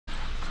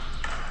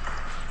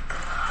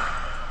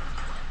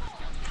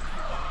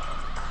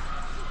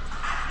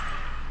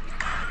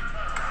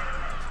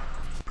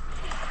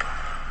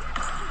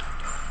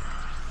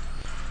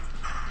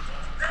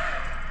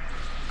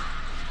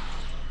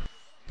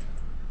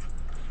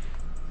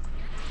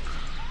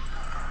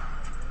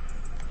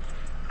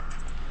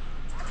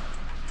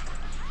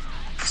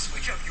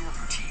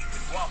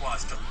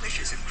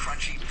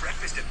cheap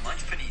breakfast and lunch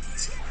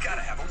paninis.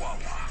 Gotta have a Wawa.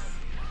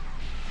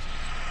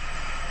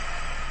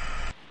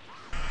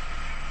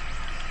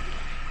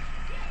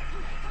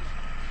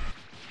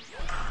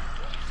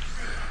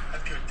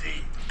 That's good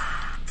D.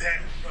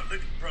 Damn, bro,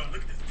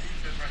 look at this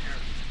defense right here.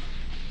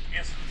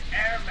 And some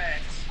Air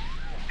Max,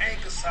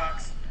 ankle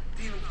socks.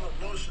 They even put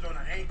lotion on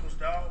the ankles,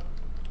 dog.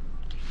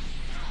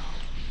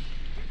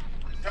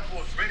 That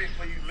boy's ready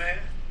for you, man.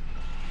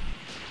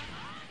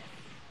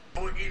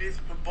 Boy, eat his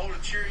bowl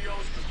of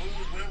Cheerios, the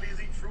booze, whenever he's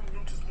eating Fruit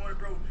Loops this morning,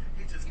 bro.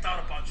 He just thought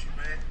about you,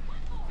 man.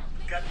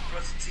 Got to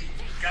brush his teeth.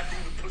 Got to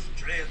even put some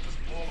dreads, put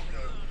some oil.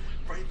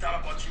 Bro, he thought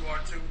about you,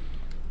 R2.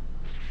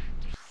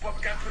 Boy,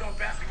 we got to put on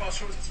basketball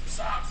shorts and some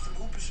socks, some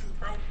hooping shoes,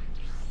 bro.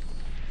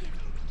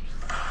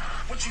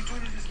 What you do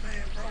to this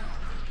man, bro?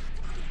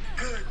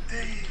 Good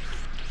day.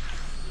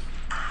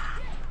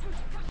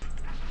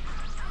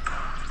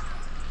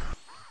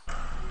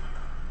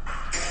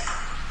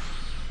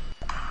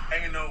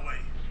 Ain't no way.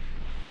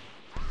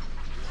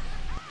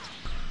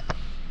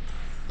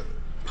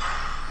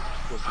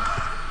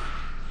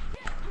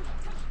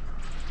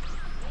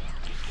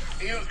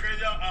 You know what's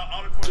crazy?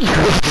 All the course.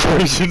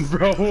 Version,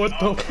 bro. What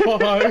the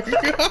fuck?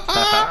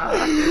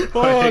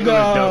 Oh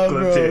no,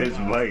 bro.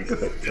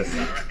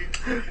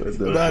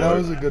 Nah, that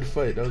was a good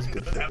fight. That was a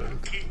good fight.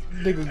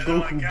 Nigga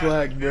Goku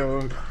Black,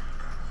 bro.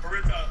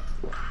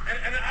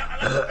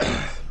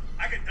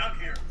 I can dunk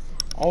here.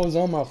 I was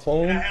on my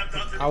phone.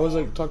 I was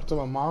like talking to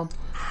my mom.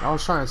 I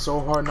was trying so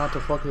hard not to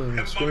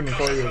fucking scream and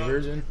call you a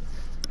virgin.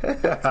 I'm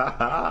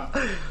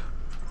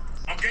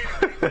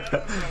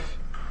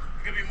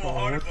getting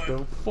What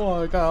the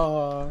fuck?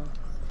 Ah.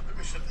 Let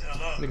me shut the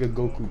hell up. Nigga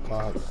Goku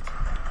Pop.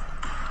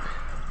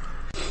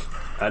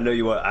 I know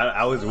you want.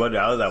 I was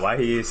wondering. I was like, why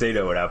he didn't say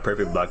that when I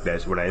perfect blocked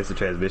that? When I instant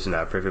transmission,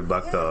 I perfect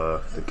blocked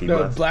the key The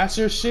blast.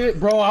 blaster shit,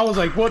 bro. I was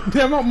like, what?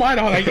 Damn, my mind.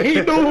 I was like,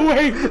 ain't no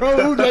way,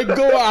 bro. Like,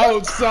 go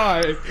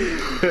outside. I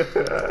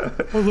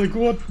was like,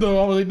 what the?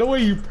 I was like, no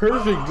way you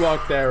perfect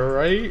blocked that,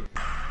 right? You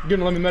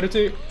gonna let me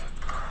meditate?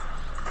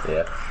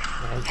 Yeah.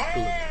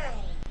 Cool.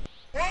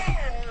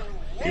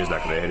 He was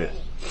not gonna hit it.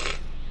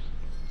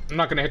 I'm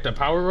not gonna hit the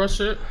power rush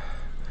shit.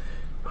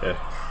 Yeah.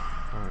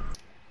 Alright.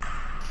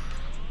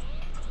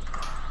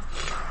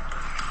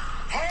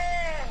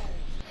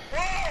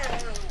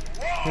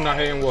 Who not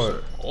hitting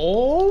what?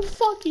 Oh,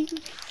 fucking.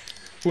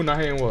 Who not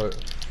hitting what?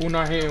 Who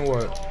not hitting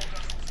what?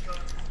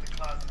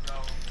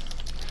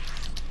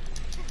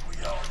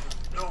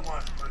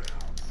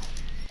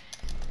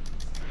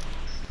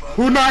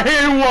 Who not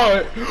hitting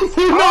what?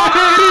 Who not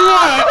hitting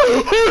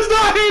what? Who's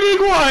not hitting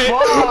what?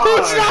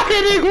 Who's not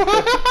hitting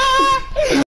what?